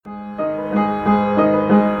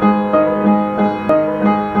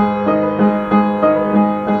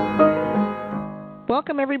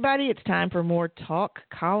everybody. It's time for more Talk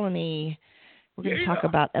Colony. We're going to talk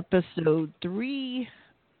about episode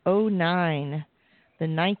 309, the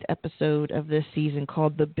ninth episode of this season,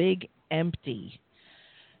 called The Big Empty.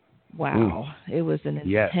 Wow. It was an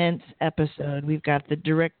intense episode. We've got the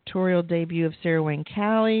directorial debut of Sarah Wayne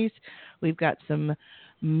Callies. We've got some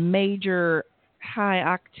major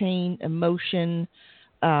high-octane emotion,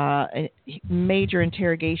 a major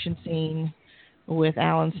interrogation scene with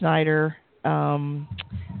Alan Snyder,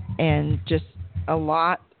 and just a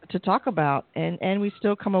lot to talk about. And we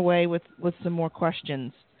still come away with some more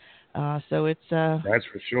questions. So it's that's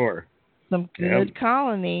for sure. Some good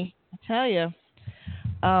colony, I tell you.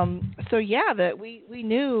 That we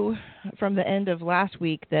knew from the end of last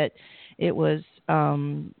week that it was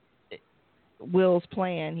Will's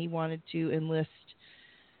plan. He wanted to enlist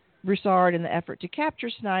Broussard in the effort to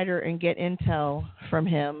capture Snyder and get intel from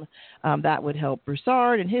him. That would help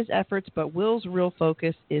Broussard in his efforts, but Will's real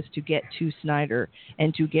focus is to get to Snyder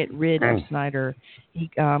and to get rid of Snyder.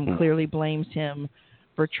 He clearly blames him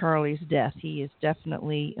for Charlie's death. He is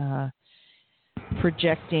definitely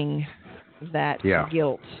projecting that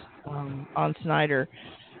guilt on Snyder.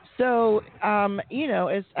 So,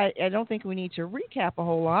 as I don't think we need to recap a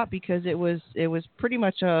whole lot because it was pretty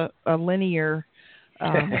much a linear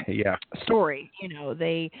story.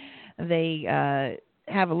 They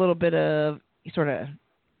have a little bit of sort of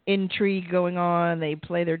intrigue going on. They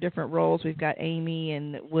play their different roles. We've got Amy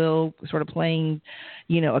and Will sort of playing,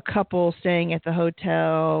 a couple staying at the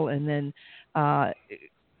hotel, and then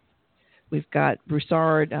we've got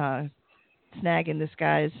Broussard snagging this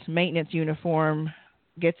guy's maintenance uniform,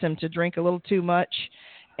 gets him to drink a little too much,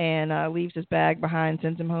 and leaves his bag behind,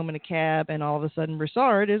 sends him home in a cab, and all of a sudden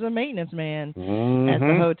Broussard is a maintenance man at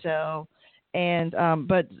the hotel. And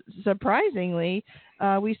but surprisingly,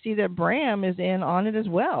 we see that Bram is in on it as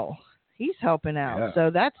well. He's helping out. Yeah.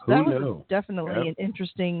 So that was definitely an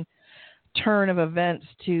interesting turn of events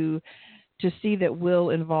to see that Will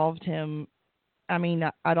involved him. I mean,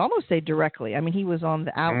 I'd almost say directly. I mean, he was on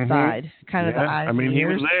the outside, kind of the eyes and ears. He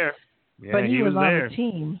was there. Yeah, but he was on the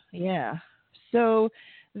team. Yeah. So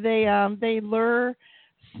they lure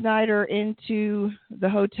Snyder into the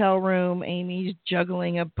hotel room. Amy's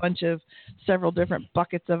juggling several different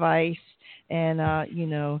buckets of ice, and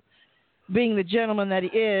being the gentleman that he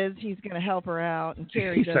is, he's going to help her out and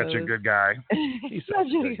carry those. He's such a good guy. He's such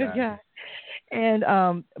a good guy. And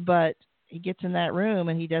but he gets in that room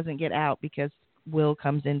and he doesn't get out because Will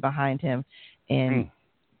comes in behind him and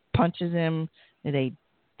punches him. They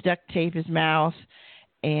duct tape his mouth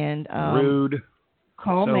and rude.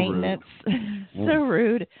 Call maintenance. So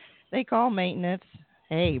rude. They call maintenance.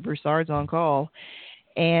 Hey, Broussard's on call.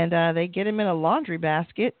 And they get him in a laundry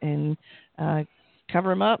basket and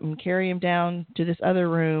cover him up and carry him down to this other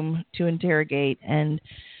room to interrogate. And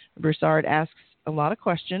Broussard asks a lot of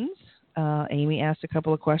questions. Amy asks a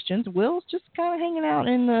couple of questions. Will's just kind of hanging out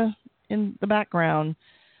in the background,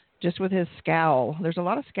 just with his scowl. There's a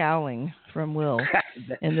lot of scowling from Will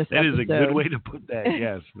in this episode. That is a good way to put that,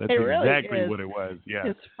 yes. That's really exactly what it was, yeah.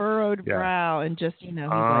 His furrowed brow, and just, he's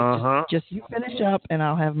like, just you finish up and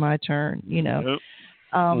I'll have my turn, Yep.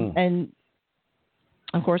 And,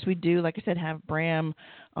 of course, we do, like I said, have Bram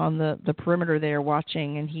on the perimeter there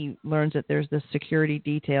watching, and he learns that there's this security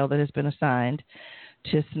detail that has been assigned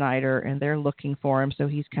to Snyder, and they're looking for him, so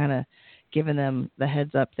he's kind of giving them the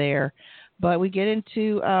heads up there. But we get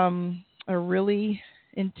into a really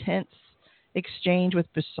intense exchange with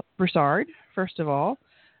Broussard, first of all.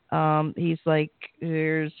 He's like,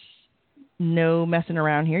 there's no messing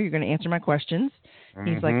around here. You're going to answer my questions.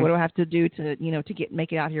 He's like, what do I have to do to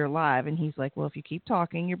make it out here alive? And he's like, well, if you keep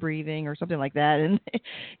talking, you're breathing or something like that. And,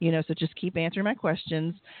 so just keep answering my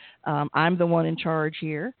questions. I'm the one in charge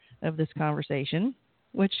here of this conversation,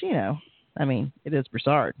 which, it is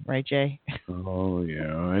Broussard, right, Jay? Oh,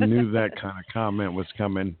 yeah. I knew that kind of comment was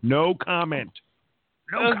coming. No comment.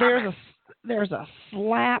 No comment. There's a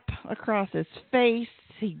slap across his face.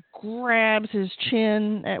 He grabs his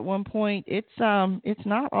chin at one point. It's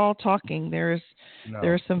not all talking. There's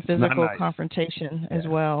some physical confrontation as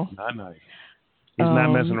well. Not nice. He's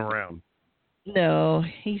not messing around. No,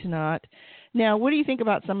 he's not. Now, what do you think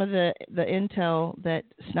about some of the intel that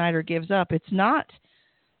Snyder gives up? It's not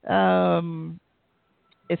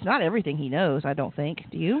everything he knows, I don't think.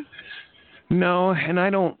 Do you? No, and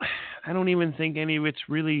I don't even think any of it's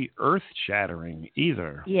really earth-shattering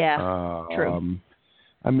either. Yeah, true.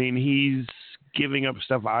 I mean, he's giving up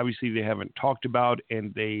stuff obviously they haven't talked about,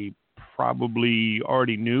 and they probably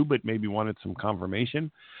already knew, but maybe wanted some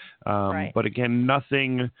confirmation. Right. But again,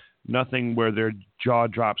 nothing where their jaw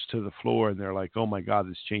drops to the floor and they're like, "Oh my God,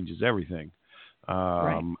 this changes everything."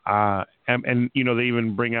 And they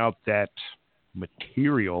even bring out that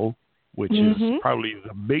material, which is probably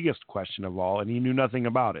the biggest question of all, and he knew nothing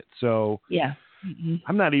about it. So yeah,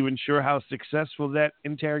 I'm not even sure how successful that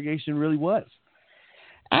interrogation really was.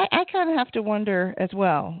 I kind of have to wonder as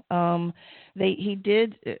well.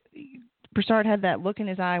 Broussard had that look in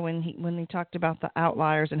his eye when he talked about the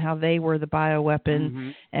outliers and how they were the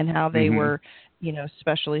bioweapon and how they were,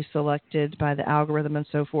 specially selected by the algorithm and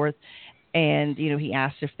so forth. And, he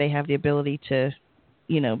asked if they have the ability to,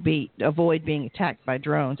 avoid being attacked by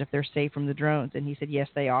drones, if they're safe from the drones. And he said, yes,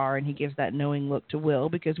 they are. And he gives that knowing look to Will,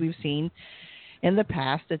 because we've seen in the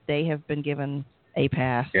past that they have been given a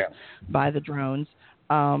pass by the drones.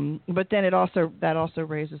 But then that also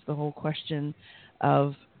raises the whole question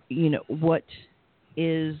of, what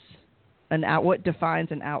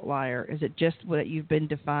defines an outlier? Is it just what you've been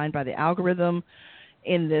defined by the algorithm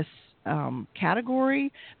in this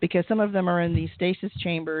category? Because some of them are in these stasis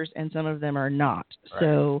chambers and some of them are not. Right.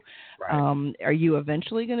 So are you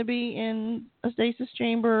eventually going to be in a stasis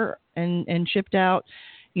chamber and shipped out?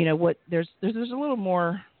 There's a little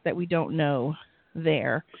more that we don't know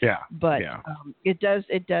there. Yeah. But it does,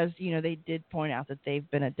 they did point out that they've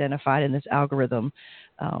been identified in this algorithm.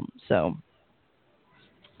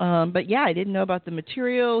 But yeah, I didn't know about the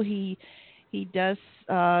material. He does,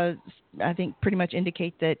 I think, pretty much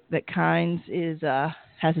indicate that Kynes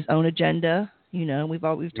has his own agenda.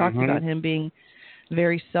 We've talked about him being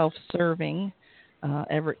very self-serving,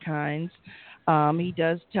 Everett Kynes. He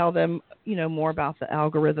does tell them, more about the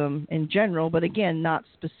algorithm in general, but again, not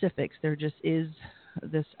specifics. There just is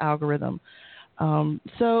this algorithm.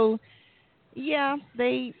 So yeah,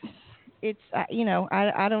 I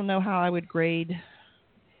don't know how I would grade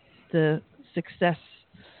the success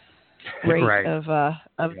rate of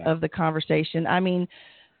the conversation. I mean,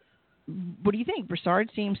 what do you think? Broussard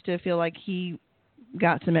seems to feel like he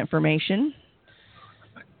got some information.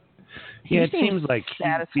 It seems like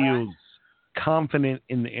satisfied. He feels confident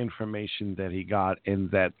in the information that he got,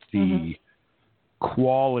 and that the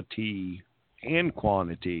quality and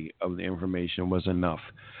quantity of the information was enough,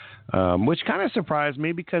 which kind of surprised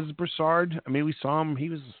me, because Broussard, I mean, we saw him, he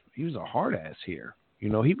was a hard ass here. He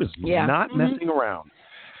was not messing around.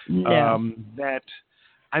 No.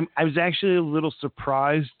 I was actually a little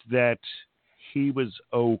surprised that he was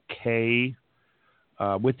okay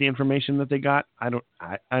with the information that they got. I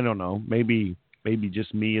don't know. Maybe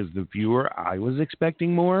just me as the viewer, I was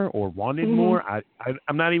expecting more or wanted more.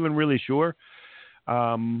 I'm not even really sure. But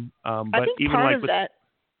I think even part like of that.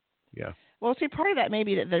 Yeah. Well, see, part of that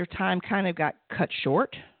maybe that their time kind of got cut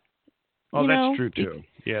short. Oh, that's true too.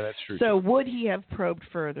 Yeah, that's true. So would he have probed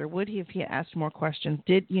further? Would he have asked more questions?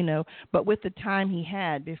 But with the time he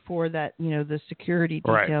had before that, the security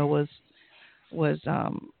detail was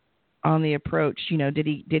on the approach. Did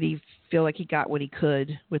he feel like he got what he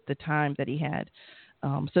could with the time that he had?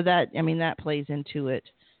 So that plays into it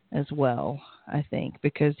as well, I think,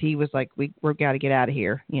 because he was like, we've got to get out of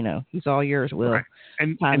here. He's all yours, Will. Right.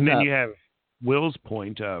 And then you have Will's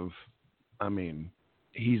point of, I mean,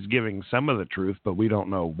 he's giving some of the truth, but we don't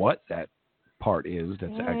know what that part is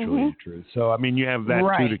that's actually the truth. So, I mean, you have that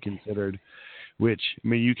too to consider, which, I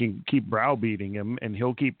mean, you can keep browbeating him and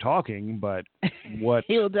he'll keep talking, but what...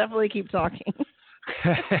 He'll definitely keep talking.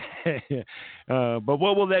 But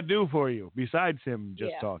what will that do for you besides him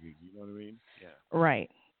just talking? You know what I mean? Yeah.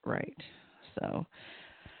 Right.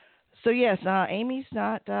 So yes, Amy's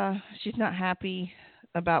not, she's not happy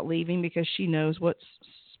about leaving because she knows what's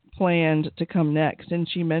planned to come next, and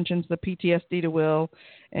she mentions the PTSD to Will,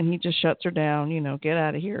 and he just shuts her down. Get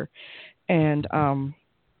out of here. And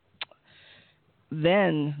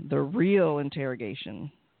then the real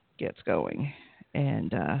interrogation gets going,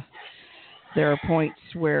 and there are points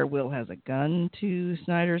where Will has a gun to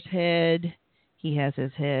Snyder's head. He has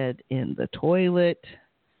his head in the toilet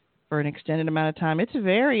for an extended amount of time. It's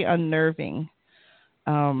very unnerving.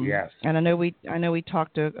 Yes. And I know we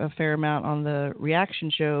talked a fair amount on the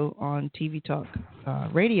reaction show on TV Talk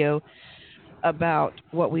Radio about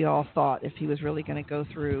what we all thought if he was really going to go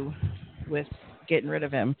through with getting rid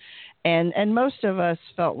of him. And most of us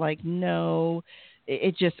felt like, no,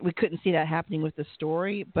 we couldn't see that happening with the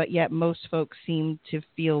story, but yet most folks seemed to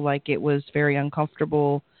feel like it was very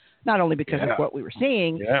uncomfortable, not only because of what we were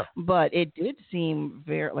seeing, but it did seem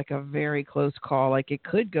like a very close call, like it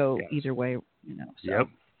could go either way. So. Yep.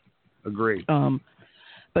 Agreed.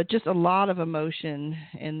 But just a lot of emotion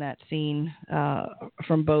in that scene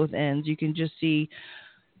from both ends. You can just see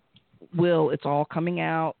Will, it's all coming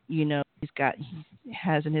out. He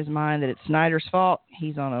has in his mind that it's Snyder's fault.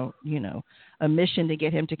 He's on a mission to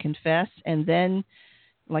get him to confess. And then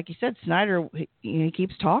like you said, Snyder, he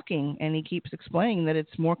keeps talking and he keeps explaining that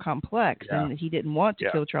it's more complex and that he didn't want to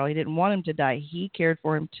kill Charlie. He didn't want him to die. He cared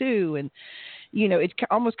for him too. And, it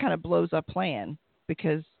almost kind of blows up plan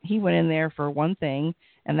because he went in there for one thing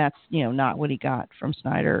and that's, not what he got from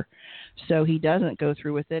Snyder. So he doesn't go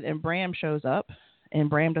through with it. And Bram shows up and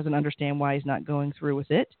Bram doesn't understand why he's not going through with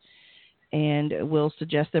it. And Will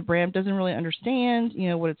suggest that Bram doesn't really understand,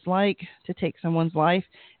 what it's like to take someone's life.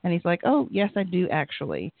 And he's like, oh, yes, I do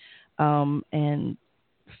actually. And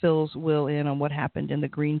fills Will in on what happened in the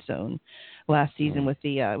Green Zone last season with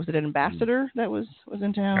the, was it an ambassador that was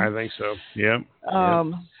in town? I think so. Yeah.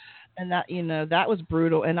 And that, that was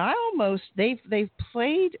brutal. And they've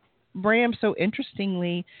played Bram so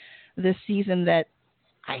interestingly this season that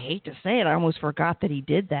I hate to say it, I almost forgot that he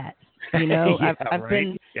did that.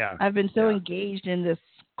 I've been so engaged in this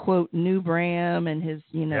quote new Bram and his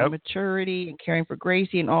maturity and caring for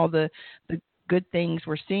Gracie and all the good things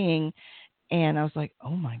we're seeing, and I was like,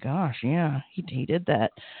 oh my gosh, he did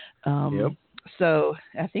that. So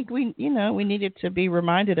I think we needed to be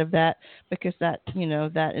reminded of that because that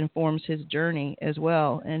that informs his journey as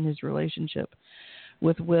well and his relationship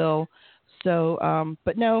with Will. So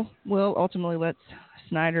but no, Will ultimately lets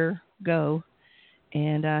Snyder go.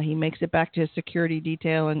 And he makes it back to his security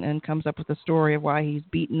detail and comes up with a story of why he's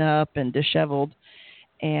beaten up and disheveled.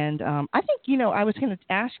 And I think, I was going to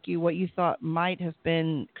ask you what you thought might have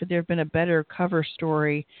been, could there have been a better cover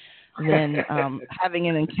story than having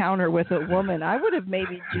an encounter with a woman? I would have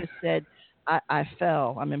maybe just said, I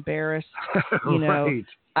fell. I'm embarrassed. Right.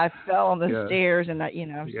 I fell on the stairs and I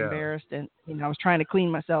was embarrassed and, I was trying to clean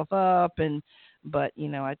myself up but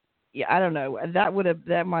I don't know.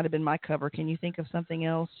 That might have been my cover. Can you think of something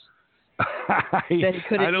else?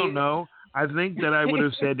 I don't know. I think that I would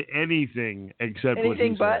have said anything except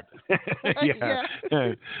anything what he but.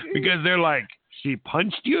 said. Because they're like, she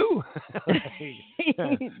punched you?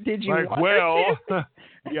 Did you?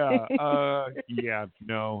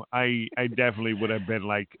 No. I definitely would have been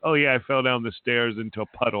like, oh yeah, I fell down the stairs into a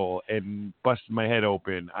puddle and busted my head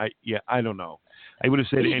open. I don't know. I would have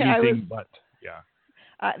said anything but.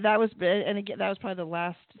 That was, and again, that was probably the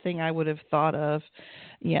last thing I would have thought of,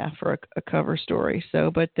 for a cover story.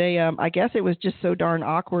 So, but they, I guess it was just so darn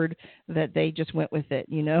awkward that they just went with it.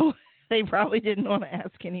 They probably didn't want to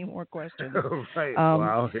ask any more questions. Right.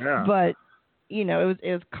 Wow. Yeah. But it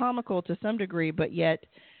was comical to some degree, but yet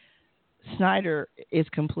Snyder is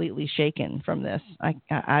completely shaken from this.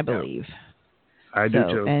 I believe. I do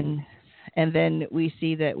too. And then we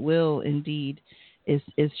see that Will indeed is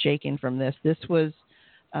shaken from this. This was.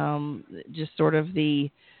 Just sort of the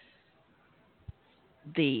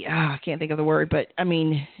I can't think of the word, but I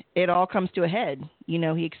mean, it all comes to a head.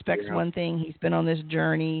 He expects one thing. He's been on this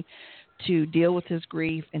journey to deal with his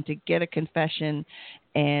grief and to get a confession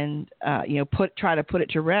and, try to put it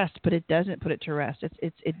to rest, but it doesn't put it to rest.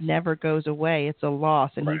 It never goes away. It's a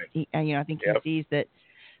loss. And I think he sees that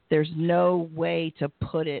there's no way to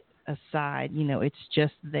put it aside. It's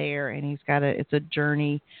just there and he's it's a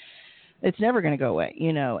journey. It's never going to go away,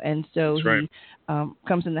 and so he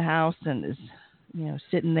comes in the house and is,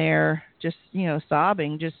 sitting there just,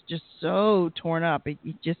 sobbing, just so torn up. I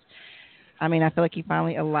feel like he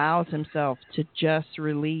finally allows himself to just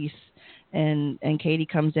release and Katie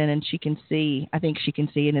comes in and I think she can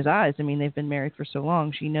see in his eyes. I mean, they've been married for so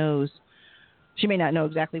long. She knows, she may not know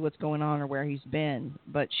exactly what's going on or where he's been,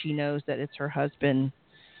 but she knows that it's her husband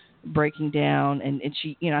breaking down and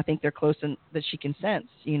she, I think they're close and that she can sense,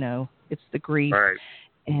 it's the grief. Right.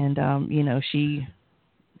 And, she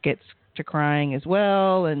gets to crying as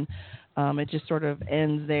well. And it just sort of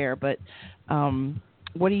ends there. But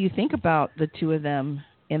what do you think about the two of them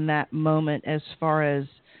in that moment as far as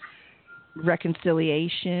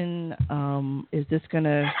reconciliation? Are they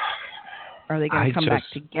going to come back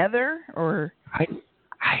together or?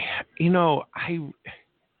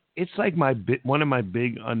 It's like one of my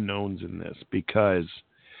big unknowns in this because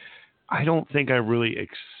I don't think I really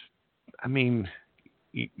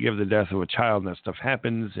you have the death of a child and that stuff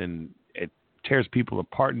happens and it tears people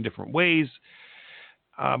apart in different ways.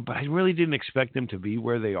 But I really didn't expect them to be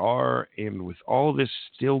where they are. And with all this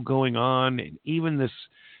still going on and even this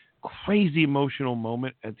crazy emotional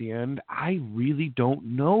moment at the end, I really don't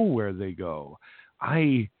know where they go.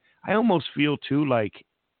 I almost feel too like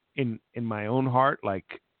in my own heart, like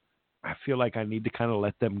I feel like I need to kind of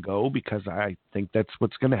let them go because I think that's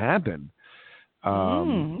what's going to happen.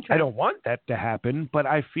 Okay. I don't want that to happen, but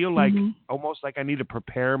I feel like almost like I need to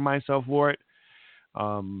prepare myself for it.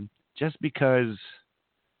 Just because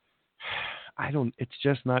it's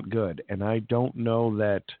just not good. And I don't know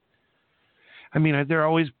that, they're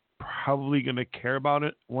always probably going to care about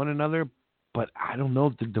one another, but I don't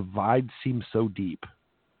know. The divide seems so deep,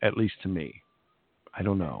 at least to me. I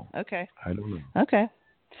don't know. Okay. I don't know. Okay.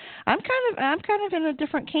 I'm kind of in a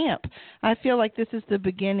different camp. I feel like this is the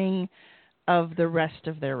beginning of the rest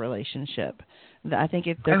of their relationship. I think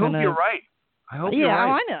if they're hope you're right. I hope you're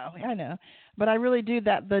right. Yeah, I know. But I really do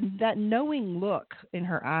that knowing look in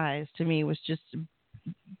her eyes to me was just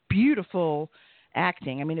beautiful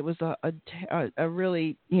acting. I mean, it was a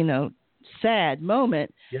really, sad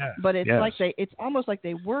moment. Yes. But it's it's almost like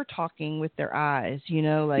they were talking with their eyes,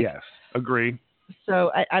 like. Yes. Agree.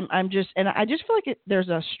 So I just feel like there's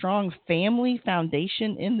a strong family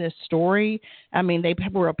foundation in this story. I mean, they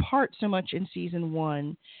were apart so much in season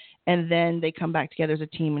 1, and then they come back together as a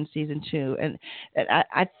team in season 2. And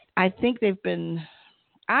I think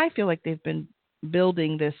I feel like they've been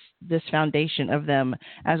building this foundation of them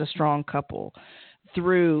as a strong couple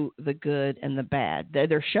through the good and the bad.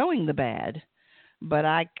 They're showing the bad, but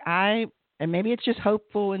and maybe it's just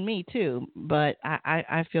hopeful in me too, but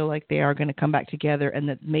I feel like they are going to come back together, and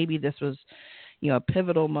that maybe this was, a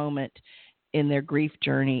pivotal moment in their grief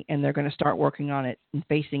journey, and they're going to start working on it and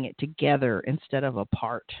facing it together instead of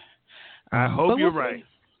apart. I hope you're right.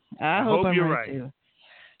 I hope I'm you're right too.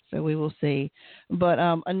 So we will see. But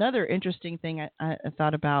another interesting thing I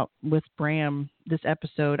thought about with Bram this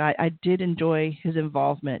episode, I did enjoy his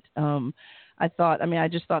involvement. I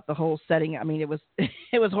just thought the whole setting, it was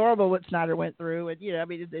it was horrible what Snyder went through, and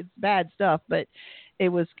it's bad stuff, but it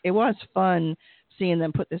was fun seeing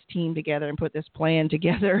them put this team together and put this plan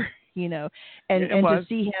together, and to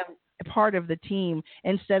see him part of the team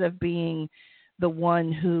instead of being the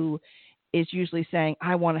one who is usually saying,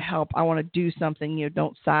 I want to help, I want to do something,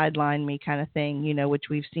 don't sideline me kind of thing, which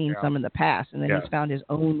we've seen some in the past, and then he's found his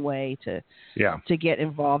own way to get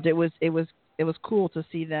involved. It was cool to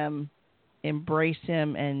see them embrace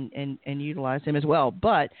him and utilize him as well.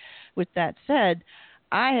 But with that said,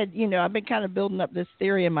 I've been kind of building up this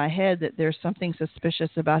theory in my head that there's something suspicious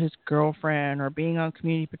about his girlfriend or being on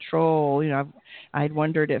community patrol. I had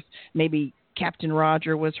wondered if maybe Captain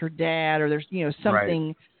Roger was her dad, or there's,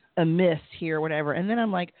 something amiss here or whatever. And then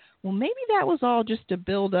I'm like, well, maybe that was all just to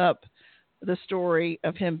build up the story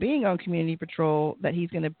of him being on community patrol, that he's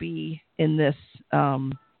going to be in this,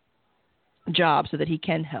 job so that he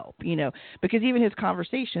can help, because even his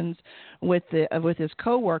conversations with his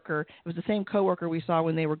coworker, it was the same coworker we saw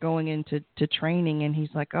when they were going into training, and he's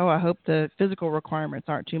like, oh, I hope the physical requirements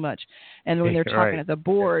aren't too much. And when they're talking at the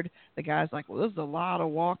board, the guy's like, well, this is a lot of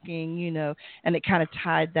walking, and it kind of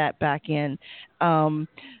tied that back in.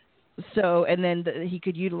 So, and then he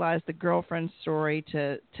could utilize the girlfriend's story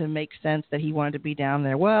to make sense that he wanted to be down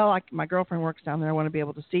there. Well, my girlfriend works down there. I want to be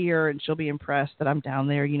able to see her, and she'll be impressed that I'm down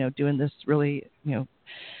there, doing this really,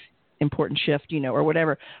 important shift, or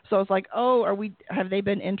whatever. So I was like, oh, have they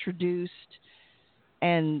been introduced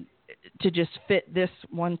and to just fit this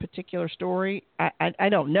one particular story? I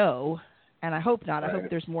don't know, and I hope not. I hope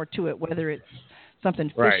there's more to it, whether it's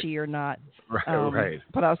something fishy or not. Right.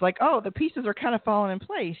 But I was like, oh, the pieces are kind of falling in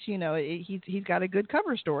place. He's got a good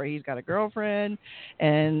cover story. He's got a girlfriend,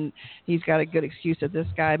 and he's got a good excuse that this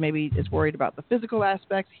guy maybe is worried about the physical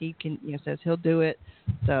aspects. He can, says he'll do it.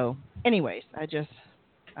 So, anyways, I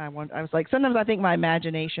was like, sometimes I think my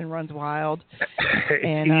imagination runs wild.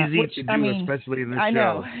 It's easy to do, especially in this show. I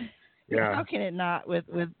know. Yeah. How can it not with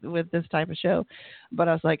this type of show? But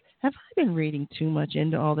I was like, have I been reading too much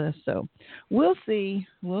into all this? So we'll see.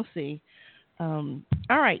 All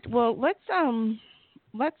right. Well, let's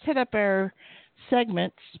hit up our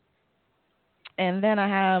segments, and then I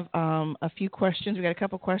have a few questions. We got a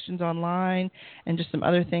couple questions online, and just some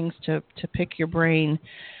other things to pick your brain.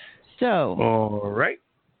 So, all right.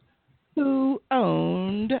 Who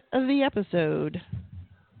owned the episode?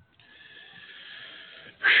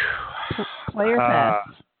 Player pass.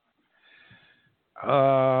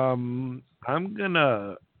 I'm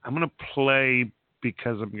gonna play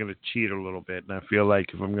because I'm gonna cheat a little bit, and I feel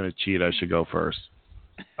like if I'm gonna cheat, I should go first.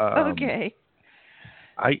 Okay.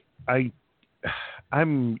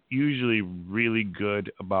 I'm usually really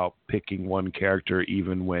good about picking one character,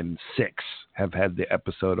 even when 6 have had the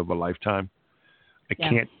episode of a lifetime. I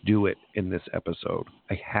can't do it in this episode.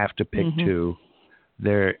 I have to pick 2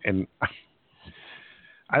 there, and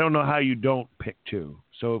I don't know how you don't pick 2.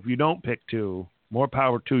 So if you don't pick 2, more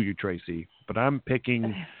power to you, Tracy. But I'm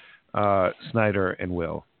picking Snyder and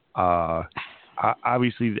Will.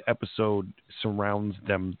 Obviously, the episode surrounds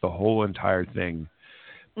them the whole entire thing.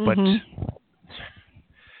 But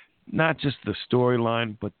not just the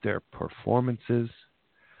storyline, but their performances,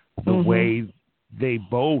 the way they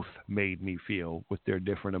both made me feel with their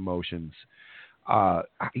different emotions. I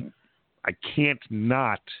can't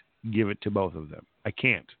not give it to both of them. I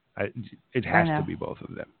can't. It has to be both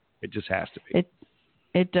of them. It just has to be.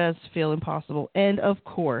 It does feel impossible. And of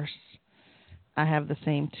course, I have the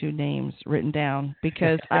same two names written down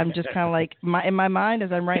because I'm just kind of like in my mind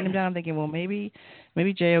as I'm writing them down, I'm thinking, well, maybe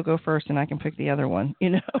Jay will go first and I can pick the other one,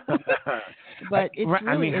 you know. But it's really,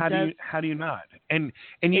 I mean, how do you not? And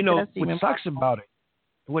you know what sucks about it?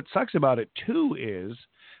 What sucks about it too is,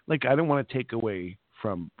 like, I don't want to take away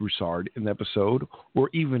from Broussard in the episode, or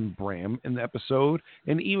even Bram in the episode,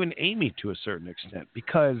 and even Amy to a certain extent,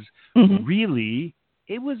 because really,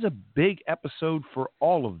 it was a big episode for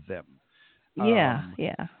all of them. Yeah.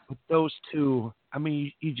 But those two, I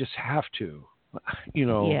mean, you just have to, you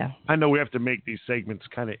know. Yeah. I know we have to make these segments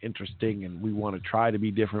kind of interesting, and we want to try to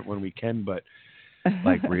be different when we can, but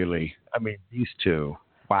like, really, I mean, these two,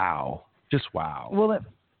 wow, just wow. Well,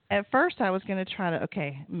 at first I was going to try to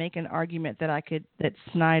make an argument that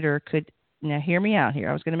Snyder could. Now, hear me out here.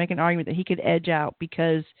 I was going to make an argument that he could edge out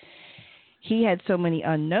because he had so many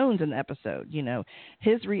unknowns in the episode. You know,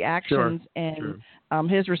 his reactions and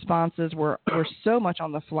his responses were so much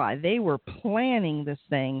on the fly. They were planning this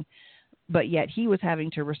thing, but yet he was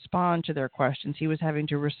having to respond to their questions. He was having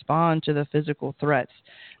to respond to the physical threats.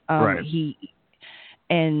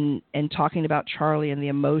 And talking about Charlie and the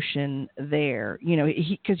emotion there, you know,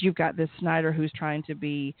 because you've got this Snyder who's trying to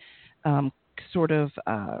be sort of,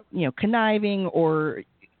 conniving or,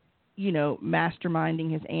 you know,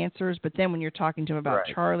 masterminding his answers. But then when you're talking to him about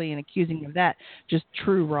Charlie and accusing him of that, just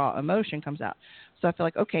true raw emotion comes out. So I feel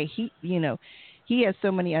like, he has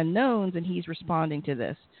so many unknowns and he's responding to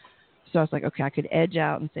this. So I was like, I could edge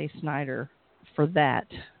out and say Snyder for that.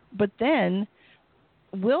 But then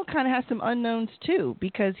Will kind of has some unknowns too,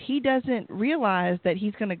 because he doesn't realize that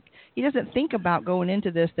he doesn't think about going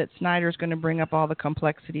into this, that Snyder's going to bring up all the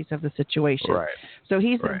complexities of the situation. Right. So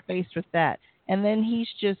he's been faced with that. And then he's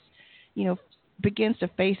just, you know, begins to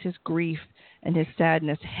face his grief and his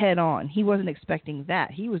sadness head on. He wasn't expecting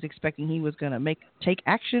that. He was expecting he was going to take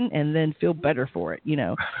action and then feel better for it, you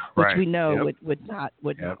know, which we know would not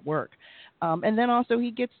work. And then also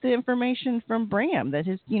he gets the information from Bram that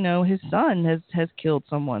his son has killed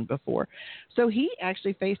someone before. So he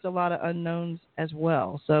actually faced a lot of unknowns as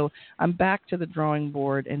well. So I'm back to the drawing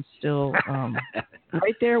board and still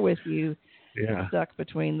right there with you, stuck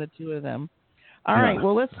between the two of them. All right,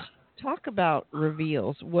 well, let's talk about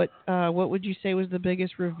reveals. What would you say was the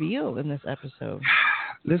biggest reveal in this episode?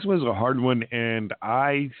 This was a hard one, and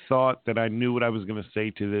I thought that I knew what I was going to say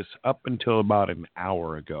to this up until about an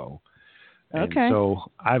hour ago. And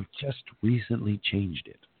so I've just recently changed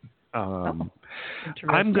it. I'm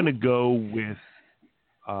going to go with,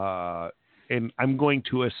 and I'm going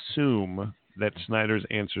to assume that Snyder's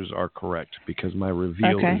answers are correct because my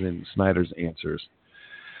reveal is in Snyder's answers.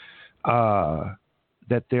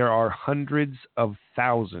 That there are hundreds of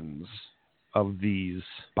thousands of these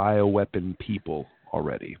bioweapon people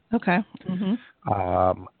already. Okay. Mm-hmm.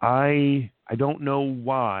 I don't know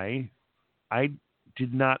why I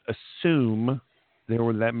did not assume there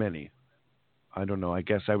were that many. I don't know. I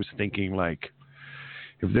guess I was thinking, like,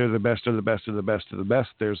 if they're the best of the best of the best of the best,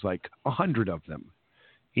 there's like 100 of them.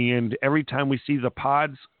 And every time we see the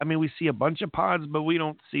pods, I mean, we see a bunch of pods, but we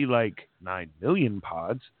don't see like 9 million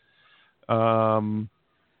pods.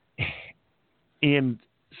 And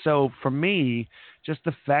so for me, just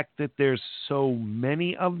the fact that there's so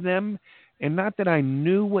many of them, and not that I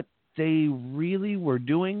knew what they really were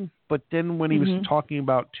doing, but then when he was talking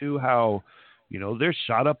about too how, you know, they're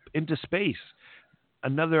shot up into space,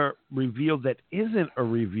 another reveal that isn't a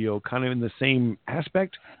reveal, kind of in the same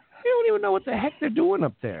aspect, you don't even know what the heck they're doing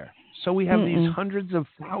up there. So we have these hundreds of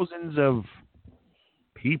thousands of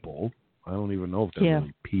people. I don't even know if they're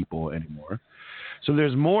really people anymore. So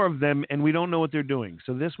there's more of them, and we don't know what they're doing.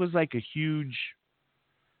 So this was like a huge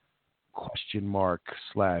question mark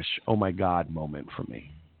 / oh my God moment for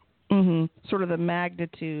me. Mm-hmm. Sort of the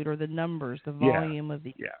magnitude or the numbers, the volume of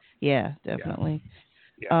the. Yeah, definitely.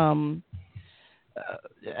 Yeah.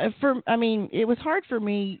 It was hard for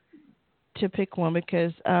me to pick one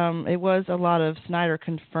because it was a lot of Snyder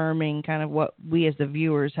confirming kind of what we as the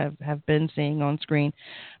viewers have been seeing on screen.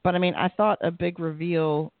 But I mean, I thought a big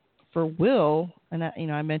reveal for Will, and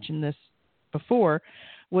I mentioned this before,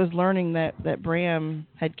 was learning that Bram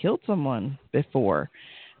had killed someone before.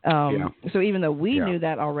 So even though we knew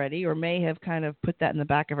that already, or may have kind of put that in the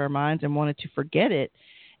back of our minds and wanted to forget it,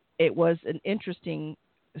 it was an interesting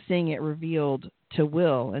seeing it revealed to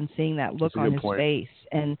Will and seeing that look on his face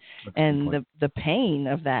and the pain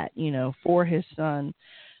of that, you know, for his son.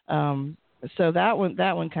 So that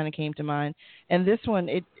one kind of came to mind. And this one,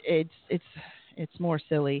 it's it's more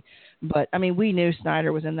silly. But I mean, we knew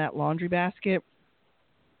Snyder was in that laundry basket,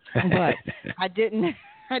 but I didn't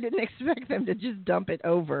expect them to just dump it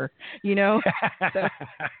over, so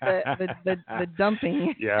the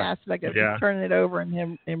dumping aspect of just turning it over and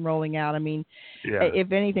him rolling out. I mean,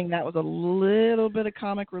 if anything, that was a little bit of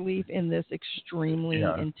comic relief in this extremely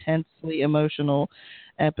intensely emotional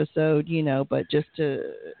episode, but just to,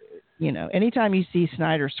 anytime you see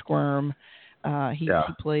Snyder squirm, he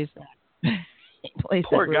plays that. He plays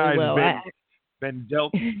Poor that really well. Been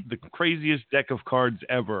dealt the craziest deck of cards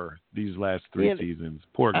ever these last 3 seasons.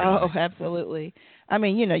 Poor guy. Oh, absolutely. I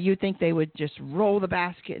mean, you'd think they would just roll the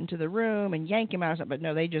basket into the room and yank him out or something, but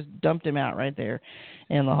no, they just dumped him out right there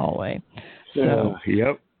in the hallway. So,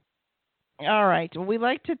 yep. All right. Well, we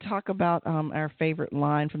like to talk about our favorite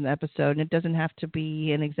line from the episode, and it doesn't have to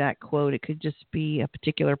be an exact quote. It could just be a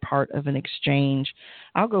particular part of an exchange.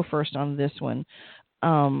 I'll go first on this one.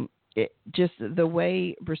 Just the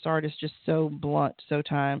way Broussard is just so blunt, so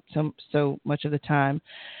much of the time.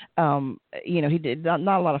 He did not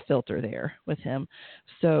a lot of filter there with him.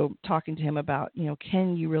 So talking to him about, how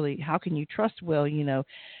can you trust Will? You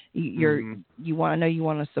want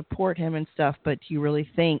to support him and stuff, but you really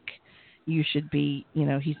think you should be,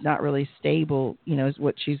 he's not really stable, is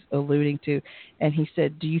what she's alluding to. And he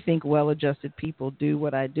said, "Do you think well-adjusted people do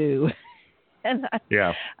what I do?" And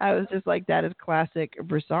I was just like, that is classic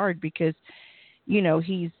Broussard, because,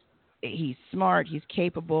 he's smart, he's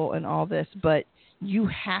capable and all this, but you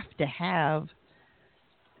have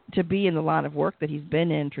to be in the line of work that he's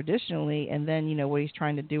been in traditionally. And then, what he's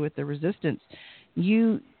trying to do with the resistance,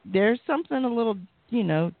 there's something a little,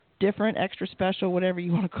 different, extra special, whatever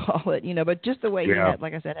you want to call it, but just the way he had,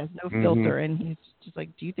 like I said, has no filter. And he's just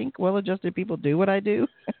like, "Do you think well-adjusted people do what I do?"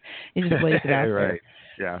 He just lays it out there.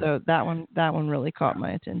 Yeah. So that one really caught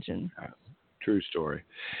my attention. True story.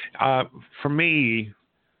 For me,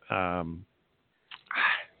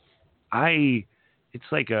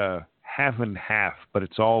 it's like a half and half, but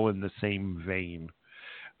it's all in the same vein.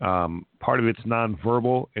 Part of it's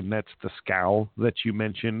nonverbal, and that's the scowl that you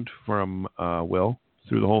mentioned from Will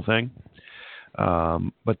through the whole thing.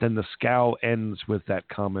 But then the scowl ends with that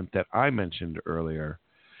comment that I mentioned earlier,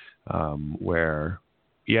 where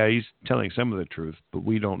he's telling some of the truth, but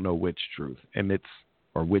we don't know which truth,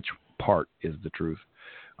 or which part is the truth.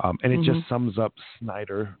 And it just sums up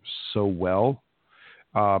Snyder so well.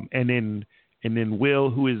 And then Will,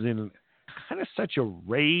 who is in kind of such a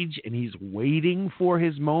rage, and he's waiting for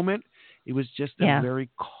his moment. It was just a very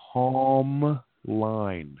calm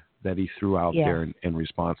line that he threw out there in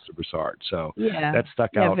response to Broussard. So that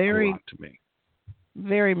stuck out a lot to me.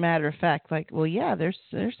 Very matter of fact, like, well, there's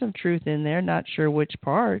some truth in there. Not sure which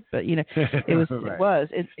part, but it was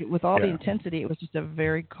it with all the intensity. It was just a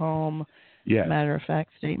very calm, matter of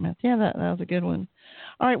fact statement. Yeah, that was a good one.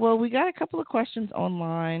 All right, well, we got a couple of questions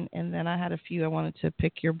online, and then I had a few I wanted to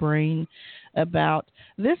pick your brain about.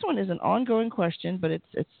 This one is an ongoing question, but it's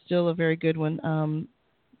still a very good one.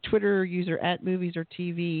 Twitter user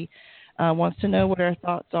 @MoviesOrTV wants to know what our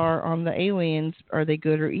thoughts are on the aliens. Are they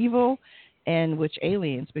good or evil? And which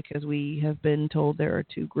aliens, because we have been told there are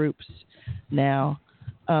 2 groups now.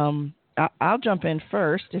 I'll jump in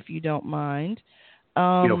first, if you don't mind.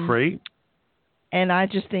 Feel free. And I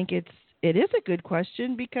just think it is a good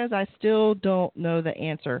question, because I still don't know the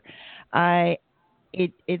answer.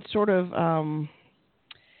 It sort of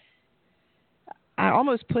I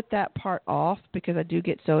almost put that part off, because I do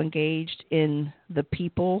get so engaged in the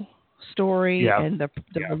people story and the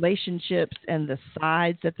relationships and the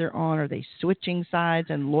sides that they're on. Are they switching sides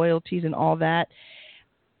and loyalties and all that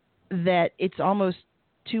it's almost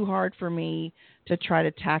too hard for me to try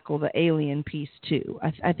to tackle the alien piece too.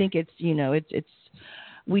 I think it's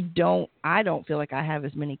I don't feel like I have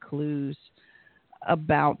as many clues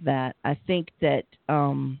about that. I think that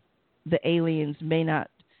the aliens may not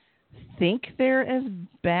think they're as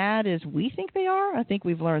bad as we think they are. I think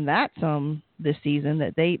we've learned that some this season,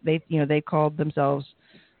 that they called the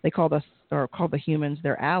humans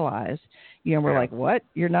their allies. We're like, what?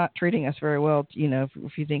 You're not treating us very well,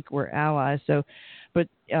 if you think we're allies. So, but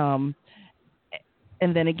and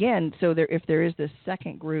then again, so if there is this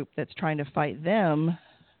second group that's trying to fight them,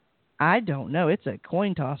 I don't know. It's a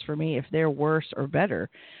coin toss for me if they're worse or better.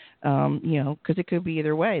 Because it could be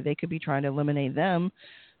either way. They could be trying to eliminate them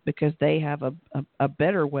because they have a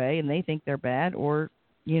better way and they think they're bad, or,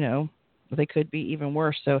 they could be even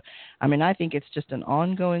worse. So, I mean, I think it's just an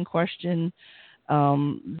ongoing question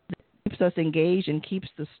that keeps us engaged and keeps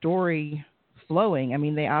the story flowing. I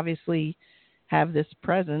mean, they obviously have this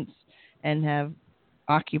presence and have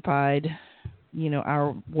occupied,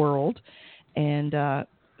 our world. And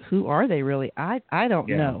who are they really? I don't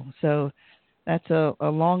know. So that's a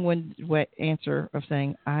long-winded answer of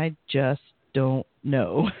saying I just don't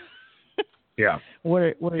know. Yeah. What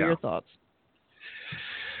are your thoughts?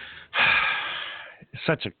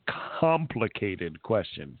 Such a complicated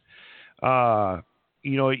question.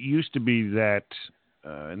 It used to be that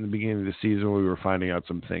in the beginning of the season we were finding out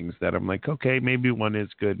some things that I'm like, okay, maybe one is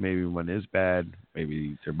good, maybe one is bad,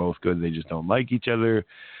 maybe they're both good, they just don't like each other.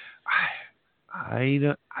 I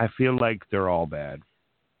feel like they're all bad.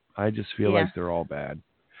 I just feel like they're all bad.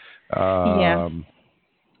 I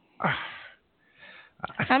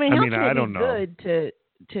mean, I don't know. Good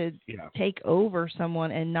to take over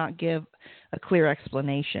someone and not give a clear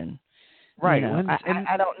explanation. Right.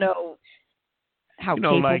 I don't know how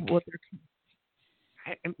capable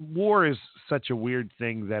and war is such a weird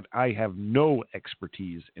thing that I have no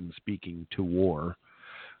expertise in speaking to war.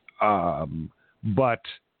 But,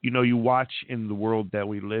 you watch in the world that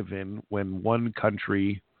we live in, when one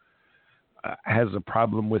country has a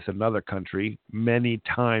problem with another country, many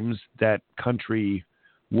times that country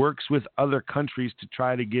works with other countries to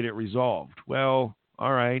try to get it resolved. Well,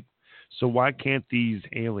 all right. So why can't these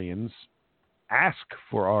aliens ask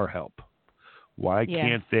for our help? Why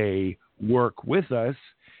can't they work with us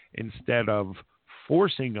instead of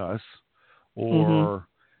forcing us? Or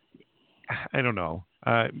I don't know.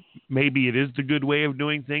 Maybe it is the good way of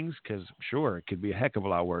doing things, because sure, it could be a heck of a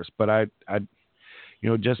lot worse. But I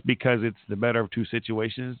just because it's the better of two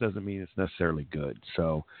situations doesn't mean it's necessarily good.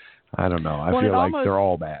 So I don't know. I feel like they're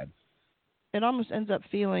all bad. It almost ends up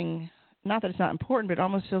feeling, not that it's not important, but it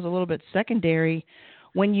almost feels a little bit secondary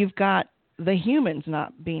when you've got the humans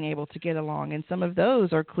not being able to get along, and some of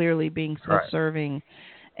those are clearly being self-serving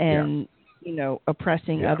and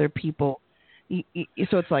oppressing other people.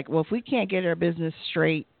 So it's like, well, if we can't get our business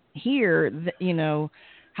straight here,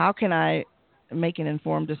 how can I make an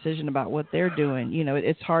informed decision about what they're doing?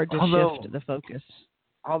 It's hard to shift the focus.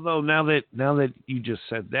 Although now that you just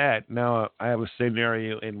said that, now I have a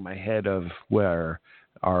scenario in my head of where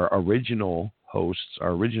our original hosts,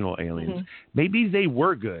 our original aliens, maybe they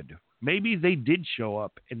were good. Maybe they did show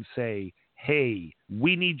up and say, hey,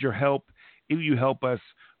 we need your help. If you help us,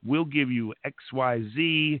 we'll give you X, Y,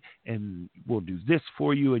 Z, and we'll do this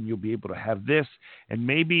for you, and you'll be able to have this. And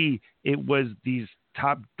maybe it was these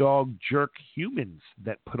top dog jerk humans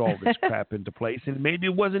that put all this crap into place, and maybe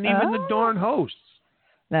it wasn't even the darn hosts.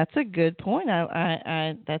 That's a good point.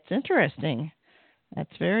 I that's interesting.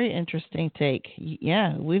 That's very interesting take.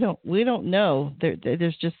 Yeah, we don't know.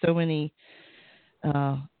 There's just so many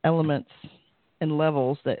elements and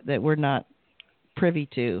levels that we're not privy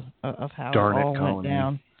to of how Darn it all it, went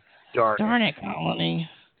down. Darn it, Colony.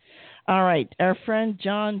 All right. Our friend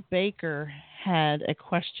John Baker had a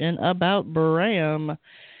question about Bram.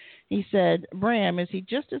 He said, Bram, is he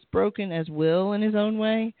just as broken as Will in his own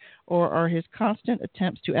way, or are his constant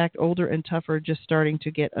attempts to act older and tougher just starting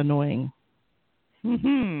to get annoying?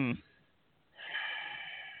 I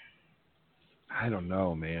don't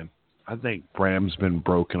know, man. I think Bram's been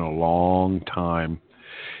broken a long time.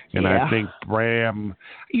 And I think Bram,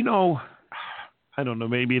 I don't know,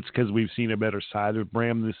 maybe it's because we've seen a better side of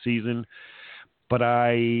Bram this season, but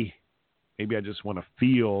maybe I just want to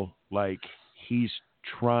feel like he's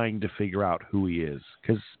trying to figure out who he is,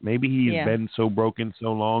 because maybe he's been so broken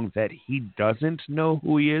so long that he doesn't know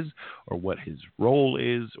who he is or what his role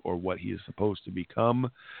is or what he is supposed to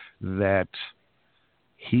become, that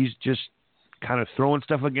he's just kind of throwing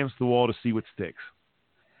stuff against the wall to see what sticks.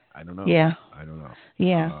 I don't know. I don't know.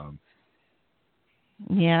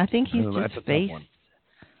 I think he's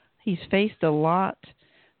he's faced a lot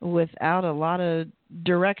without a lot of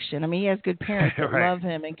direction. I mean, he has good parents that love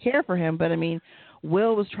him and care for him, but I mean,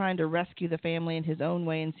 Will was trying to rescue the family in his own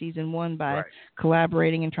way in season 1 by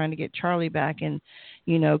collaborating and trying to get Charlie back, and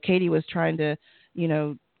Katie was trying to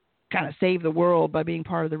kind of save the world by being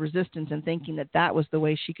part of the resistance and thinking that was the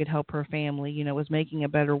way she could help her family, was making a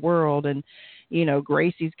better world. And,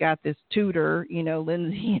 Gracie's got this tutor,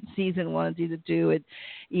 Lindsay in season 1, season 2,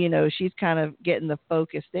 and, she's kind of getting the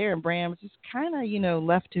focus there. And Bram's just kind of,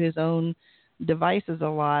 left to his own devices a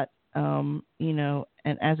lot, and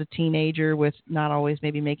as a teenager with not always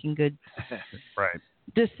maybe making good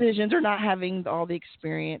decisions or not having all the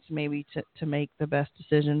experience maybe to make the best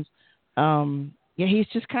decisions. Yeah, he's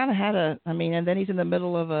just kind of had and then he's in the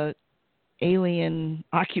middle of a alien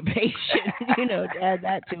occupation, to add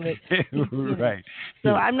that to it. Right.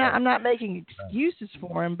 So I'm not making excuses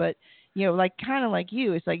for him, but kind of like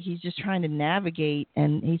you, it's like he's just trying to navigate,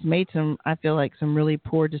 and he's made some really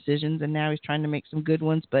poor decisions, and now he's trying to make some good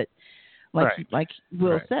ones. But like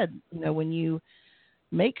Will said, when you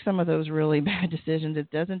make some of those really bad decisions.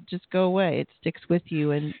 It doesn't just go away. It sticks with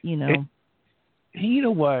you, and you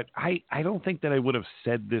know what? I don't think that I would have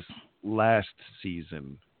said this last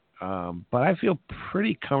season, but I feel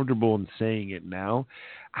pretty comfortable in saying it now.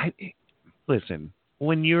 Listen,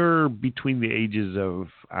 when you're between the ages of,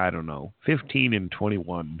 15 and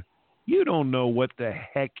 21, you don't know what the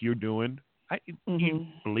heck you're doing. You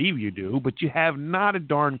believe you do, but you have not a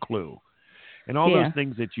darn clue. And all those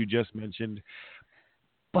things that you just mentioned.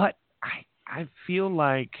 But I feel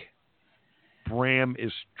like Bram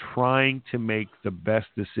is trying to make the best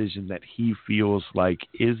decision that he feels like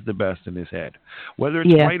is the best in his head. Whether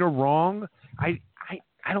it's right or wrong, I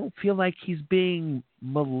don't feel like he's being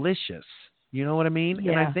malicious. You know what I mean?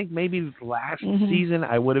 Yeah. And I think maybe last season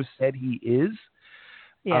I would have said he is.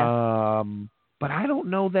 Yeah. But I don't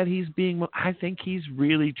know that he's being – I think he's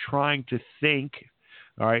really trying to think,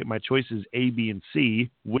 all right, my choice is A, B, and C.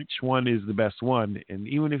 Which one is the best one? And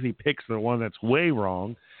even if he picks the one that's way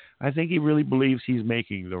wrong, I think he really believes he's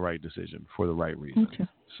making the right decision for the right reason. Okay.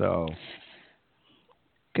 So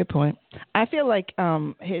 – good point. I feel like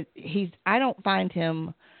he's – I don't find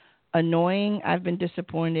him – annoying. I've been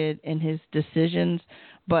disappointed in his decisions,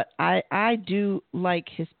 but I do like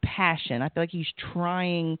his passion. I feel like he's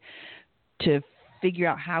trying to figure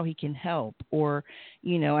out how he can help, or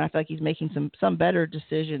and I feel like he's making some better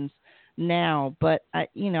decisions now. But I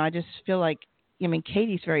just feel like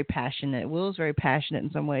Katie's very passionate. Will's very passionate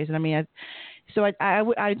in some ways, and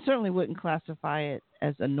I certainly wouldn't classify it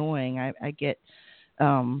as annoying. I get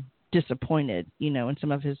disappointed, in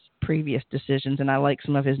some of his previous decisions, and I like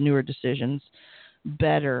some of his newer decisions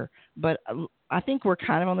better. But I think we're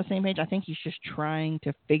kind of on the same page. I think he's just trying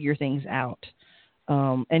to figure things out,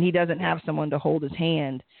 and he doesn't have someone to hold his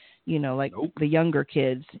hand, like the younger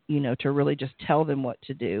kids, to really just tell them what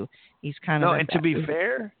to do. He's kind of no. And to be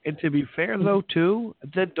fair, though, too,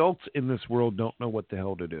 the adults in this world don't know what the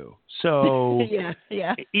hell to do. So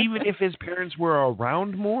yeah. Even if his parents were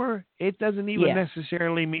around more, it doesn't even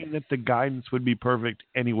necessarily mean that the guidance would be perfect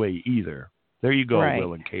anyway either. There you go,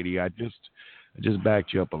 Will and Katie. I just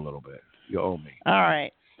backed you up a little bit. You owe me. All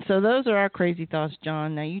right. So those are our crazy thoughts,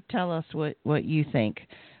 John. Now you tell us what you think.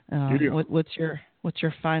 What's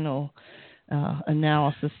your final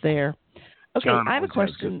analysis there? Okay, John I have a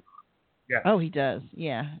question. Yeah. Oh, he does.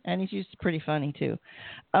 Yeah, and he's just pretty funny too.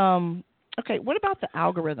 Okay, what about the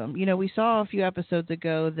algorithm? We saw a few episodes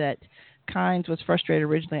ago that Kynes was frustrated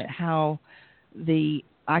originally at how the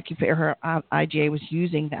IGA was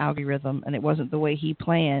using the algorithm, and it wasn't the way he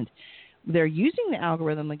planned. They're using the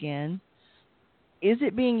algorithm again. Is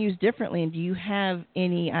it being used differently, and do you have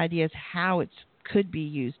any ideas how it could be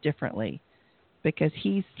used differently? Because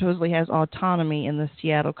he supposedly has autonomy in the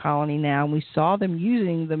Seattle colony now, and we saw them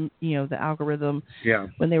using the algorithm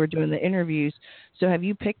when they were doing the interviews. So have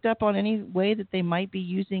you picked up on any way that they might be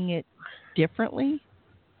using it differently?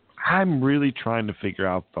 I'm really trying to figure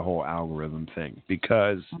out the whole algorithm thing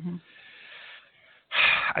because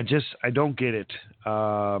I don't get it.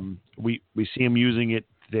 We see him using it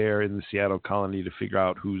there in the Seattle colony to figure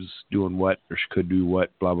out who's doing what or could do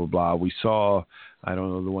what, blah, blah, blah. We saw,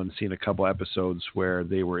 seen a couple episodes where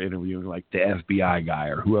they were interviewing like the FBI guy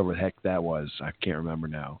or whoever the heck that was. I can't remember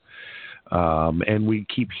now. And we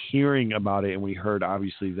keep hearing about it, and we heard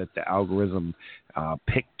obviously that the algorithm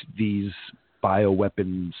picked these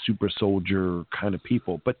bioweapon super soldier kind of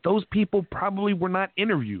people, but those people probably were not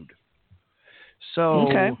interviewed. So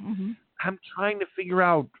I'm trying to figure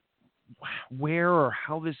out where or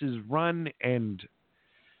how this is run, and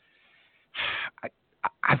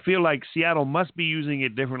I feel like Seattle must be using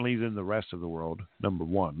it differently than the rest of the world, number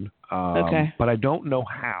one. But I don't know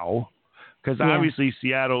how, because obviously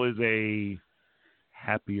Seattle is a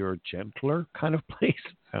happier, gentler kind of place.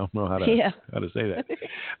 I don't know how to say that.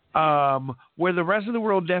 Where the rest of the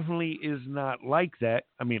world definitely is not like that.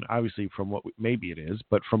 I mean, obviously from maybe it is,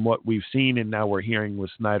 but from what we've seen and now we're hearing with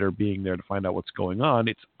Snyder being there to find out what's going on,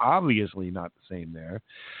 it's obviously not the same there.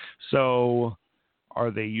 So are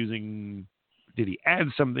they using... Did he add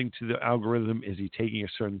something to the algorithm? Is he taking a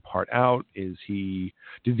certain part out? Did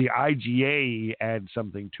the IGA add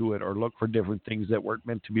something to it or look for different things that weren't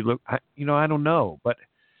meant to be looked? I don't know. But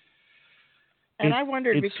I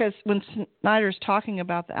wondered because when Snyder's talking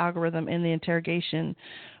about the algorithm in the interrogation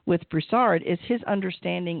with Broussard, is his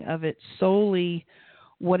understanding of it solely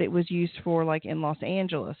what it was used for, like in Los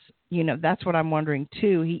Angeles? That's what I'm wondering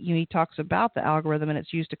too. He talks about the algorithm and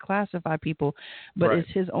it's used to classify people, but is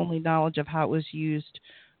his only knowledge of how it was used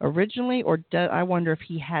originally, or I wonder if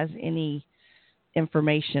he has any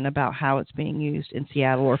information about how it's being used in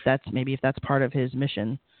Seattle, or if that's part of his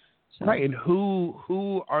mission So. Right, and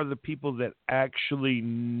who are the people that actually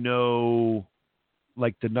know,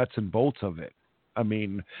 like, the nuts and bolts of it? I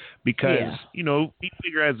mean, because we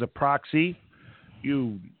figure as a proxy,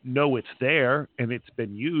 you know it's there and it's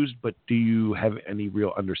been used, but do you have any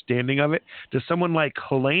real understanding of it? Does someone like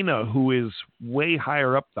Helena, who is way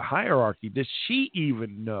higher up the hierarchy, does she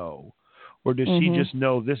even know? Or does she just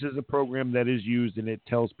know this is a program that is used and it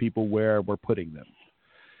tells people where we're putting them?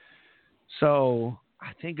 So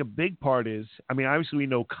I think a big part is, I mean, obviously we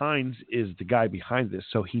know Kynes is the guy behind this,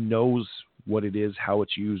 so he knows what it is, how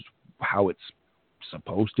it's used, how it's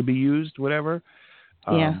supposed to be used, whatever.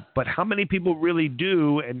 But how many people really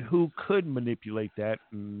do, and who could manipulate that,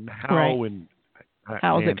 and how, and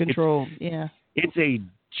how is it controlled? It's a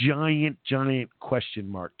giant question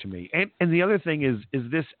mark to me. And the other thing is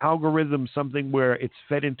this algorithm something where it's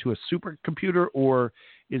fed into a supercomputer, or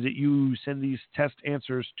is it you send these test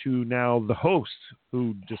answers to now the hosts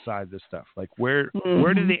who decide this stuff? Like where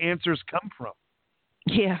do the answers come from?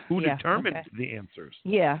 Who determines the answers?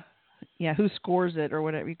 Who scores it or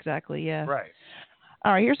whatever exactly? Right.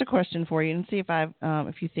 All right, here's a question for you, and see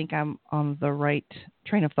if you think I'm on the right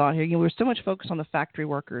train of thought here. We're so much focused on the factory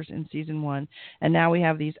workers in season 1, and now we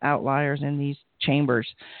have these outliers in these chambers.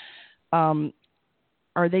 Are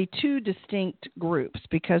they two distinct groups?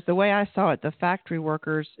 Because the way I saw it, the factory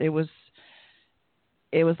workers, it was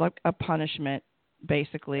like a punishment,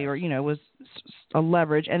 basically, or it was a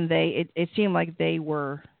leverage, and it seemed like they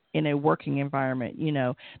were in a working environment.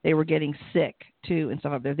 They were getting sick too and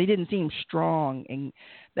stuff up there. They didn't seem strong, and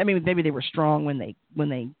I mean maybe they were strong when they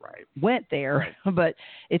went there, but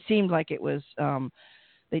it seemed like it was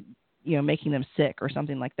making them sick or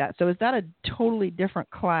something like that. So is that a totally different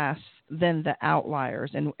class than the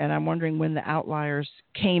outliers? And I'm wondering when the outliers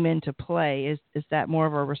came into play, is that more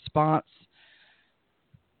of a response,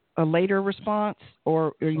 a later response,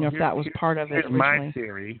 or if that was part of it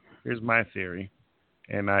originally? Here's my theory.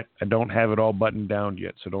 And I don't have it all buttoned down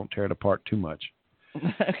yet, so don't tear it apart too much.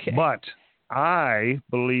 Okay. But I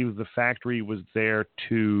believe the factory was there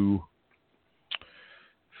to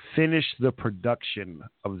finish the production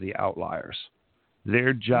of the outliers.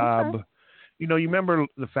 Their job, you remember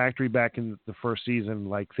the factory back in the first season,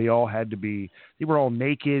 like they were all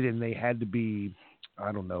naked and they had to be,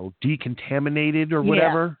 I don't know, decontaminated or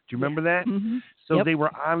whatever. Do you remember that? Mm-hmm. So they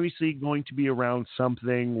were obviously going to be around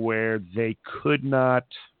something where they could not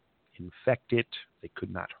infect it, they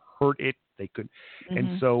could not hurt it, they could.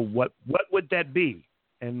 And so what would that be?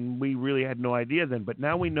 And we really had no idea then. But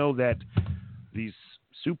now we know that these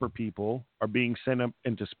super people are being sent up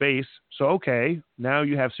into space. So okay, now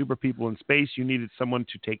you have super people in space. You needed someone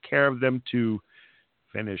to take care of them, to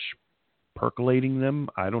finish percolating them.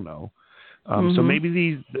 I don't know. So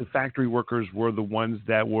maybe the factory workers were the ones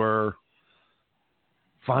that were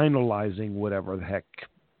finalizing whatever the heck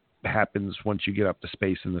happens once you get up to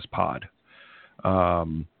space in this pod.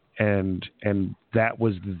 And that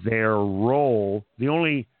was their role. The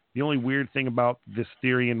only weird thing about this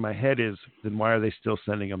theory in my head is, then why are they still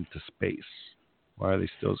sending them to space? Why are they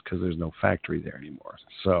still? Because there's no factory there anymore.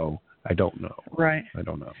 So I don't know. Right. I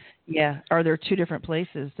don't know. Yeah. Are there two different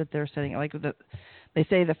places that they're sending? Like they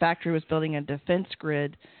say the factory was building a defense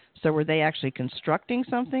grid. So were they actually constructing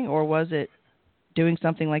something, or was it doing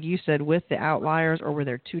something like you said with the outliers, or were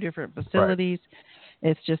there two different facilities?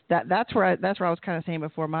 Right. It's just that's where I was kind of saying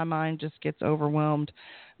before. My mind just gets overwhelmed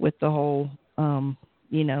with the whole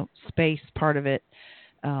space part of it.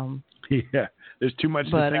 There's too much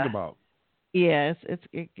to think about. Yeah,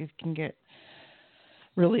 it can get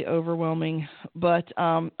really overwhelming. But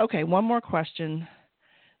okay, one more question,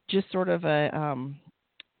 just sort of a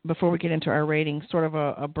before we get into our rating, sort of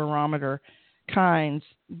a barometer. Kynes,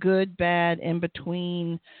 good, bad, in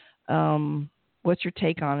between. What's your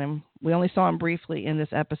take on him? We only saw him briefly in this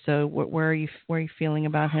episode. Where are you feeling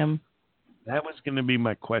about him? That was going to be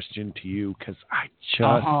my question to you, because I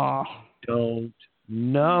just don't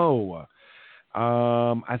know.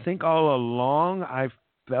 I think all along I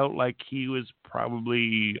felt like he was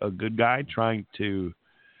probably a good guy trying to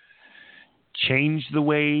change the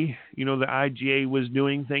way, the IGA was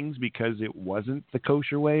doing things, because it wasn't the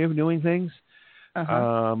kosher way of doing things.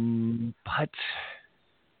 But,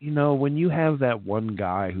 when you have that one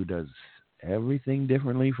guy who does everything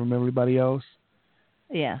differently from everybody else,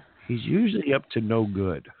 he's usually up to no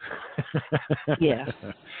good.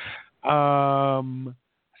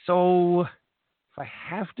 So if I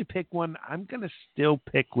have to pick one, I'm going to still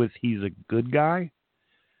pick with he's a good guy.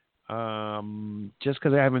 Just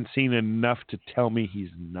because I haven't seen enough to tell me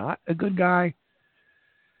he's not a good guy.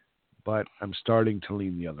 But I'm starting to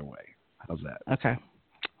lean the other way. How's that? Okay.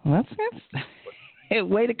 Well,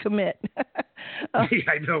 Way to commit.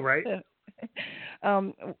 I know, right?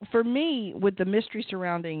 For me, with the mystery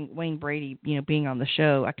surrounding Wayne Brady, being on the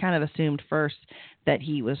show, I kind of assumed first that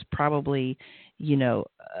he was probably,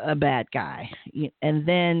 a bad guy. And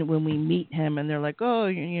then when we meet him and they're like, oh,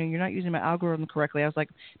 you're not using my algorithm correctly, I was like,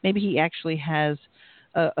 maybe he actually has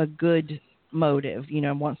a good motive,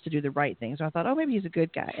 wants to do the right thing. So I thought, oh, maybe he's a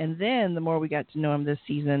good guy. And then the more we got to know him this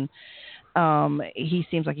season, he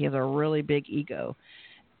seems like he has a really big ego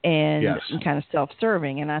and kind of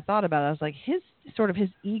self-serving. And I thought about it. I was like, his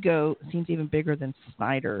ego seems even bigger than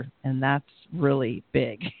Snyder, and that's really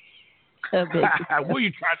big. What are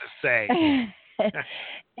you trying to say?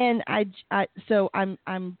 And I feel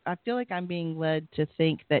like I'm being led to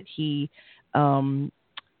think that he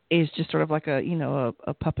is just sort of like a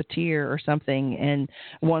puppeteer or something, and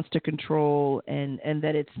wants to control, and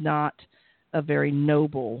that it's not a very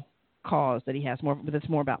noble cause that he has, but it's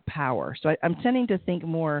more about power. So I'm tending to think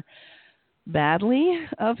more badly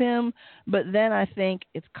of him, but then I think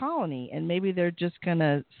it's Colony, and maybe they're just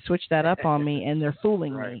gonna switch that up on me, and they're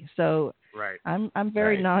fooling me. So I'm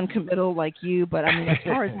very non-committal like you, but I mean, as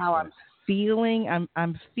far as how I'm feeling,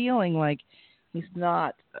 I'm feeling like he's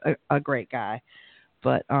not a great guy,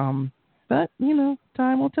 but time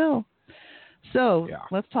will tell. So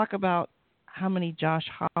let's talk about how many Josh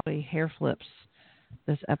Holloway hair flips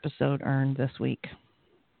this episode earned this week.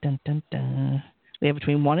 Dun, dun, dun. We have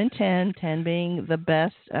between 1 and 10, 10 being the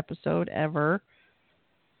best episode ever.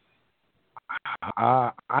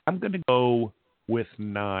 I'm going to go with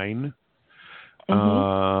 9.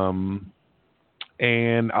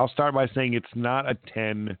 And I'll start by saying it's not a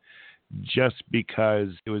 10 just because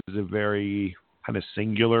it was a very kind of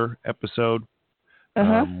singular episode.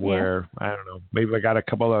 Where, I don't know, maybe I got a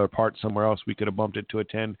couple other parts somewhere else, we could have bumped it to a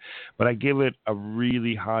 10. But I give it a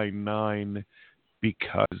really high 9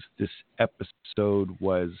 because this episode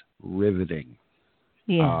was riveting.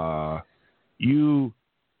 Yeah. You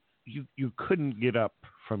couldn't get up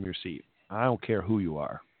from your seat. I don't care who you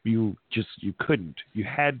are. You couldn't. You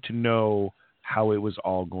had to know how it was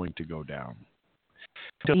all going to go down.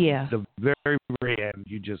 Till the very, very end,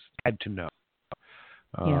 you just had to know.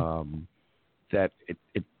 That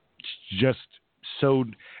it's just so,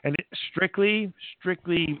 and it strictly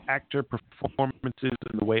actor performances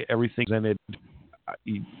and the way everything's presented,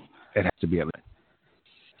 it has to be at least.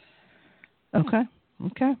 Okay.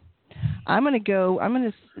 I'm going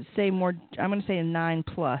to say a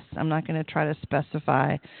 9+. I'm not going to try to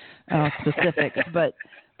specify specifics, but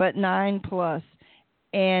 9+.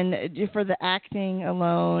 And for the acting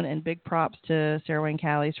alone, and big props to Sarah Wayne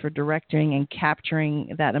Callies for directing and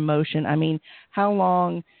capturing that emotion. I mean, how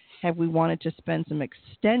long have we wanted to spend some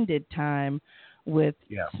extended time with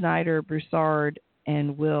Snyder, Broussard,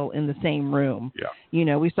 and Will in the same room?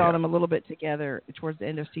 We saw them a little bit together towards the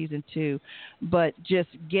end of season 2, but just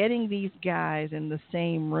getting these guys in the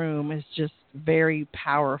same room is just very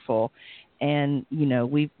powerful. And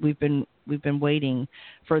we've been waiting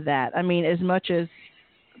for that. I mean, as much as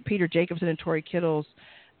Peter Jacobson and Tori Kittles,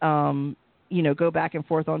 go back and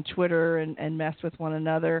forth on Twitter and mess with one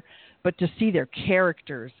another, but to see their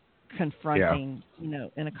characters confronting,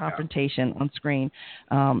 in a confrontation on screen,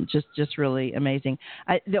 just really amazing.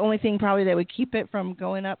 The only thing probably that would keep it from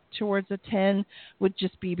going up towards a 10 would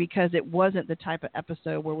just be because it wasn't the type of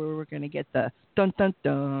episode where we were going to get the dun dun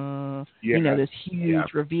dun, this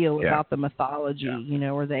huge reveal about the mythology,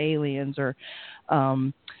 or the aliens, or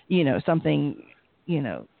something,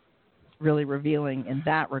 really revealing in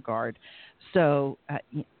that regard. So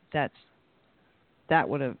that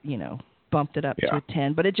would have, bumped it up to a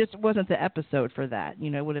 10, but it just wasn't the episode for that.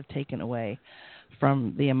 It would have taken away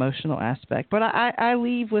from the emotional aspect. But I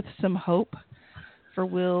leave with some hope for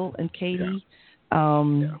Will and Katie.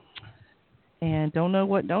 And don't know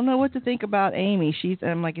what to think about Amy.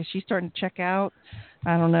 I'm like, is she starting to check out?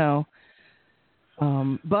 I don't know.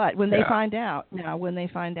 But when they find out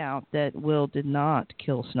that Will did not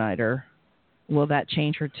kill Snyder, will that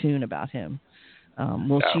change her tune about him?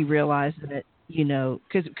 Will she realize that,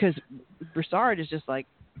 because Broussard is just like,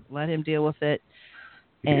 let him deal with it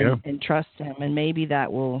and trust him, and maybe that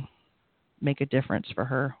will make a difference for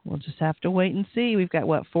her. We'll just have to wait and see. We've got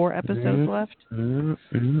 4 episodes left?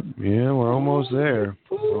 Yeah, we're almost there.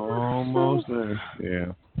 Almost there.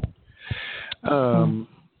 Yeah.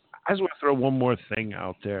 I just want to throw one more thing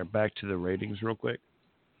out there, back to the ratings real quick.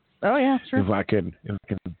 Oh yeah, sure. If I can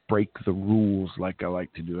break the rules like I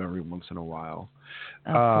like to do every once in a while.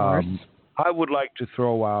 Of course. I would like to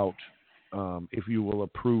throw out, if you will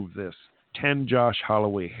approve this, 10 Josh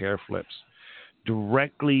Holloway hair flips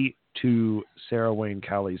directly to Sarah Wayne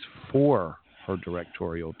Callies for her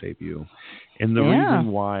directorial debut. And the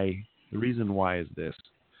reason why is this.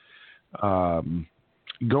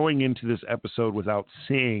 Going into this episode without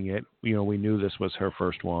seeing it, we knew this was her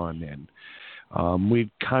first one, and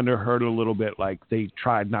we kind of heard a little bit like they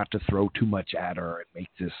tried not to throw too much at her and make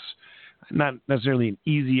this not necessarily an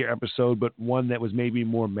easier episode, but one that was maybe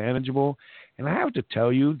more manageable. And I have to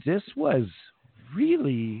tell you, this was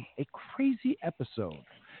really a crazy episode.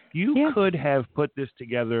 You could have put this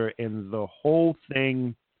together and the whole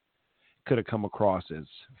thing could have come across as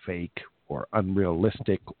fake or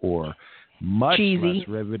unrealistic or much cheesy. Less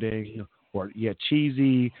riveting or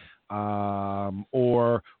cheesy.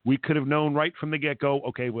 Or we could have known right from the get-go,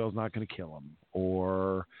 okay, Will's not going to kill him.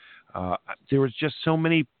 Or there was just so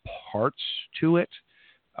many parts to it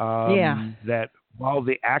that while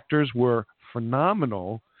the actors were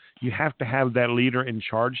phenomenal, you have to have that leader in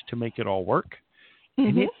charge to make it all work.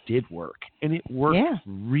 And it did work. And it worked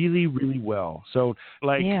really, really well. So,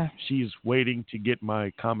 she's waiting to get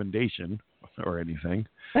my commendation or anything.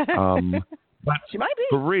 But she might be.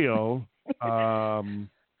 For real,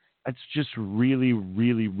 it's just really,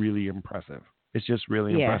 really, really impressive. It's just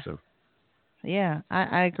really impressive. Yeah,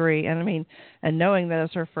 I agree. And I mean, and knowing that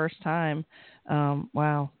it's her first time,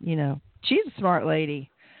 wow, she's a smart lady.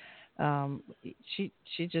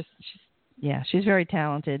 She's very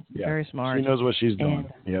talented, very smart. She knows what she's doing.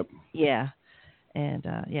 Yep. Yeah. And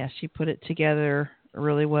she put it together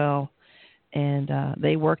really well. And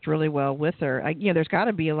they worked really well with her. There's got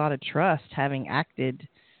to be a lot of trust having acted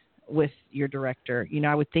with your director.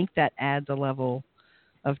 I would think that adds a level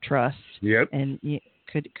of trust. Yep. And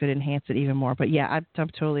could enhance it even more. But I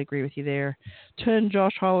totally agree with you there. 10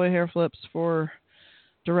 Josh Holloway hair flips for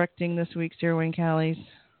directing this week's Sarah Wayne Callies.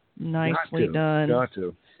 Nicely done. Got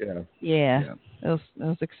to. Yeah. It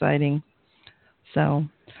was exciting. So,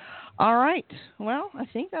 all right. Well, I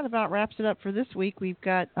think that about wraps it up for this week. We've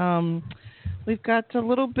got a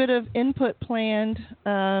little bit of input planned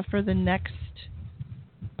for the next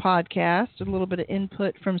podcast. A little bit of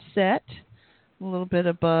input from Set. A little bit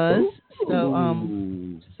of buzz.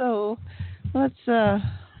 Ooh. So let's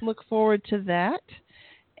look forward to that,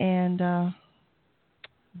 and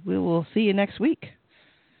we will see you next week.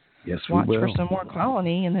 Yes, Watch we will. for some more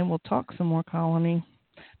Colony, and then we'll talk some more Colony.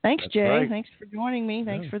 Thanks, That's Jay. right. Thanks for joining me.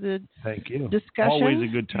 Thanks for the discussion. Always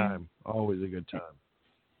a good time. Always a good time.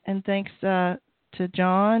 And thanks to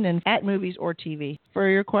John and at Movies or TV for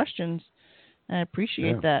your questions. I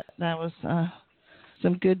appreciate that. That was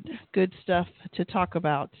some good stuff to talk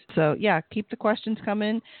about. So, keep the questions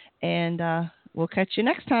coming, and we'll catch you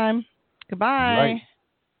next time. Goodbye. Right.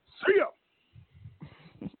 See ya.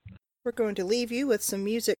 We're going to leave you with some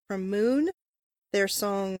music from Moon, their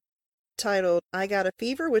song titled I Got a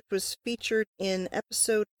Fever, which was featured in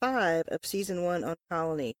episode 5 of season 1 on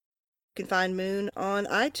Colony. You can find Moon on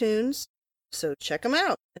iTunes, so check them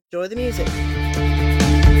out. Enjoy the music.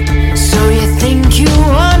 So you think you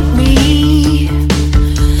are